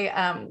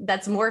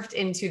that's morphed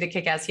into the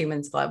Kick-Ass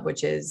Humans Club,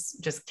 which is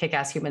just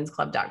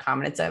kickasshumans.club.com.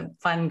 And it's a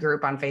fun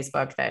group on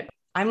Facebook that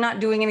I'm not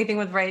doing anything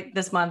with right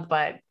this month,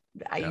 but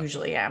I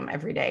usually am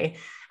every day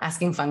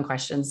asking fun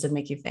questions to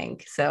make you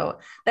think. So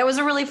that was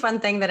a really fun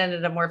thing that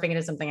ended up morphing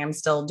into something I'm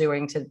still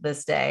doing to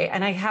this day.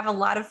 And I have a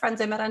lot of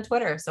friends I met on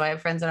Twitter. So I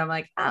have friends that I'm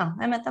like, oh,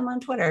 I met them on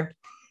Twitter.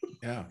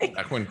 Yeah.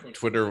 Back when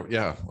Twitter,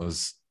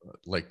 was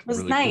like it was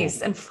really nice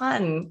cool. and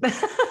fun.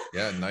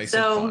 Yeah, nice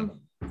So, and fun.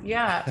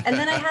 yeah. And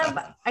then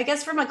I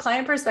guess from a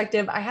client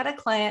perspective, I had a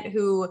client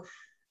who,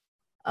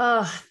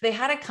 they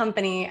had a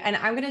company, and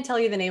I'm going to tell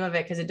you the name of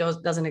it because it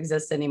doesn't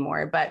exist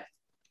anymore, but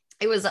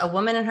it was a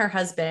woman and her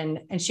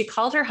husband, and she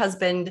called her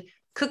husband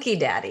Cookie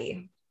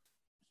Daddy.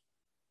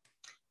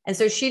 And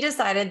so she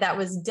decided that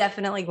was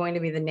definitely going to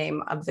be the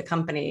name of the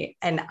company.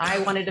 And I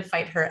wanted to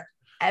fight her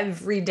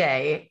every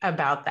day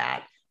about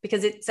that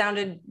because it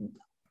sounded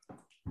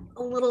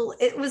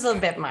it was a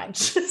bit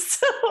much.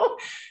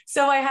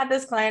 So I had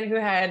this client who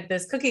had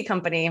this cookie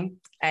company,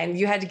 and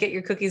you had to get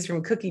your cookies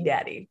from Cookie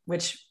Daddy,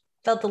 which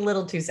felt a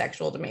little too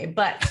sexual to me,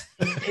 but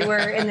they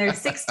were in their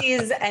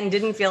 60s and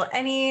didn't feel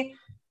any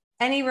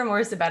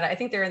remorse about it. I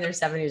think they're in their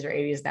 70s or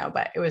 80s now,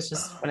 but it was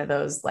just one of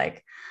those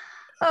like,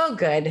 oh,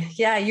 good.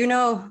 Yeah. You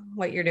know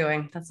what you're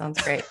doing. That sounds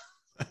great.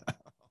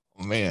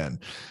 Oh, man.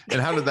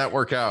 And how did that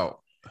work out?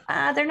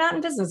 They're not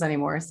in business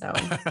anymore. So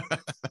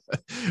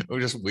it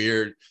was just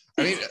weird.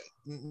 I mean,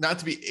 not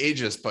to be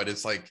ageist, but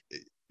it's like,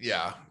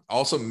 yeah.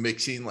 Also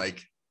mixing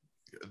like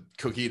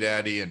Cookie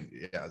Daddy and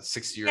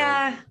 60-year-old.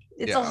 Yeah.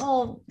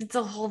 It's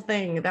a whole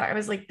thing that I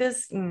was like,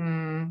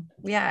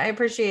 yeah, I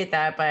appreciate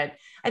that. But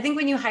I think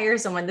when you hire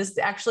someone, this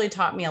actually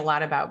taught me a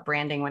lot about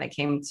branding when it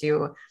came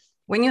to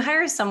when you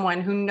hire someone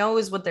who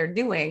knows what they're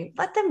doing,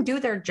 let them do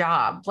their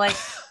job. Like,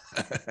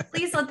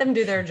 please let them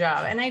do their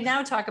job. And I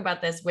now talk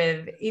about this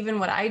with even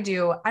what I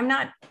do. I'm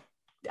not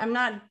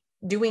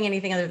doing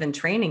anything other than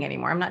training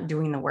anymore. I'm not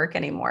doing the work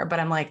anymore, but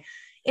I'm like,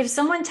 if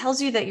someone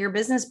tells you that your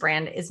business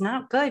brand is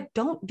not good,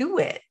 don't do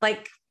it.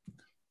 Like,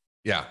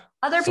 yeah,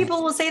 other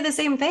people will say the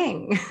same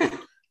thing.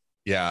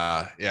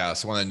 Yeah.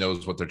 Someone that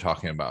knows what they're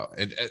talking about.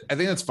 And I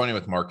think that's funny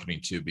with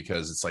marketing too,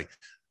 because it's like,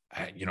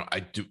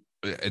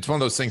 it's one of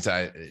those things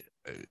that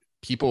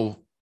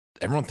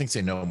everyone thinks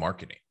they know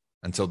marketing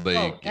until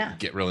they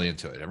get really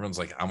into it. Everyone's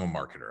like, I'm a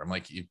marketer. I'm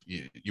like,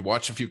 you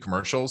watch a few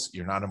commercials,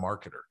 you're not a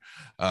marketer.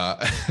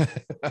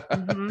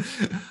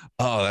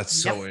 Oh,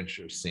 that's so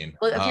interesting.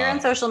 Well, if you're on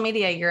social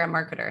media, you're a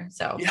marketer.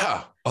 So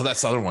yeah. Oh,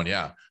 that's the other one.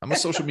 Yeah. I'm a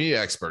social media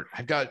expert.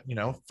 I've got,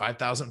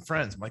 5,000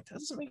 friends. I'm like, that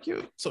doesn't make you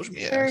a social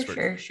media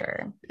expert.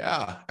 Sure.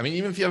 Yeah. I mean,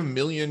 even if you have 1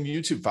 million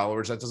YouTube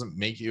followers, that doesn't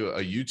make you a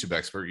YouTube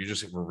expert. You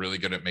just were really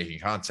good at making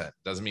content.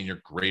 Doesn't mean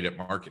you're great at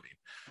marketing,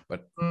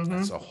 but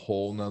that's a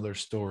whole nother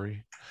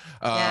story.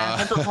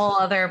 That's a whole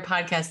other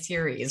podcast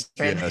series.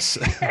 Right? Yes.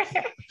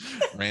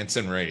 Rants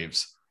and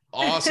raves.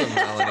 Awesome,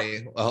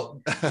 Melanie.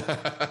 Well,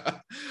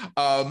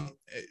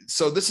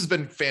 so this has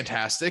been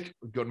fantastic.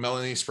 Go to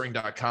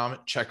melaniespring.com,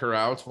 check her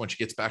out. When she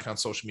gets back on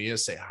social media,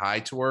 say hi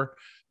to her.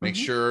 Make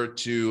sure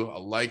to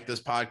like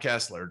this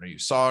podcast, let her know you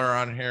saw her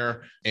on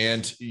here.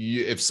 And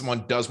if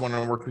someone does want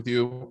to work with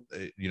you,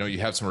 you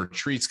have some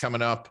retreats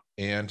coming up,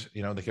 and,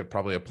 they could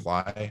probably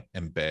apply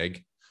and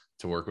beg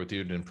to work with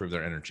you to improve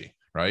their energy.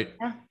 Right?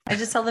 Yeah. I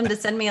just tell them to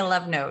send me a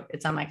love note.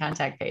 It's on my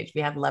contact page.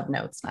 We have love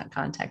notes, not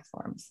contact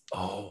forms.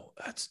 Oh,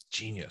 that's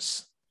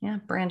genius. Yeah.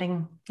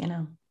 Branding,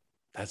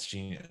 That's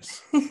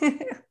genius.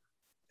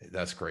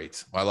 That's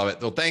great. Well, I love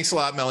it. Well, thanks a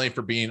lot, Melanie,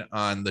 for being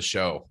on the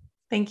show.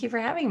 Thank you for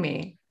having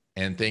me.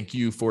 And thank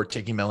you for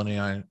taking Melanie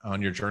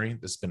on your journey.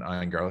 This has been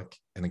Ian Garlic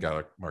and the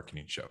Garlic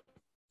Marketing Show.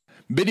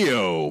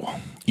 Video.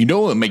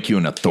 It'll make you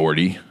an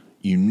authority.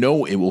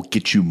 It will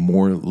get you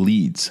more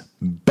leads,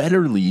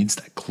 better leads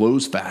that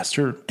close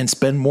faster and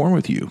spend more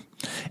with you.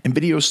 And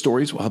video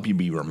stories will help you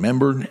be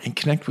remembered and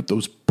connect with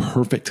those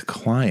perfect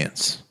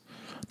clients.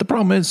 The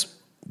problem is,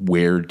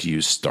 where do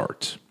you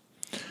start?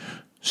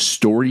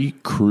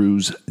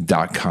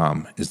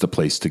 StoryCruise.com is the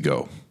place to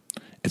go.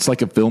 It's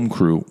like a film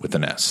crew with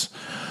an S.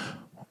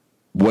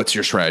 What's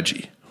your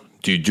strategy?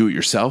 Do you do it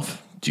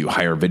yourself? Do you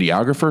hire a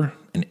videographer,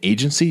 an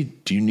agency?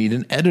 Do you need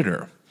an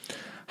editor?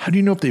 How do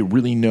you know if they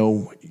really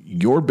know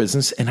your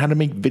business and how to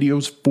make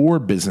videos for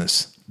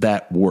business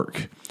that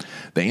work?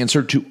 The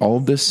answer to all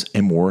of this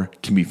and more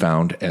can be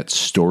found at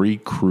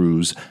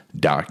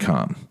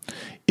StoryCruise.com.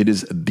 It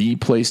is the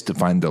place to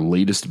find the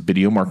latest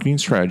video marketing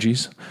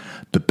strategies,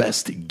 the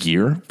best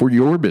gear for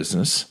your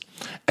business,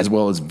 as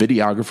well as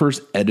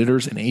videographers,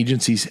 editors, and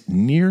agencies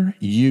near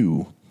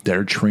you that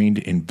are trained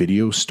in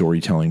video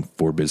storytelling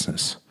for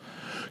business.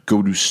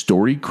 Go to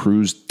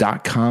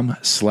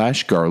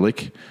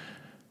StoryCruise.com/garlic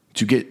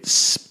to get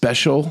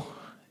special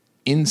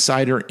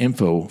insider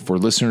info for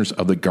listeners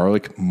of the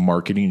Garlic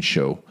Marketing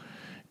Show,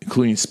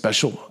 including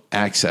special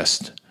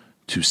access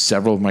to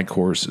several of my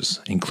courses,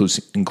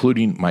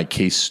 including my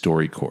case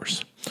story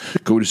course.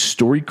 Go to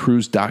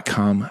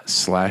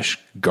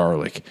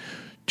StoryCruise.com/garlic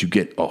to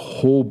get a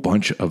whole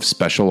bunch of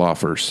special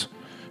offers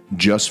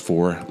just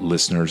for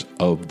listeners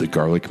of the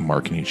Garlic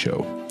Marketing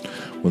Show.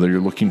 Whether you're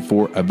looking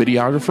for a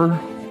videographer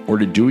or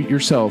to do it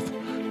yourself,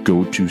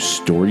 go to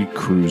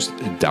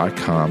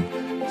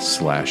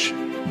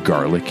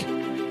StoryCruise.com/garlic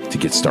to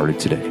get started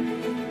today.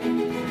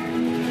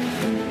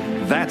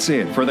 That's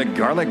it for the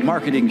Garlic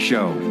Marketing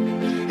Show.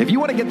 If you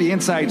want to get the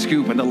inside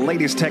scoop and the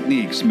latest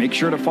techniques, make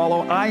sure to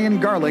follow Ian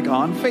Garlic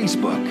on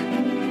Facebook.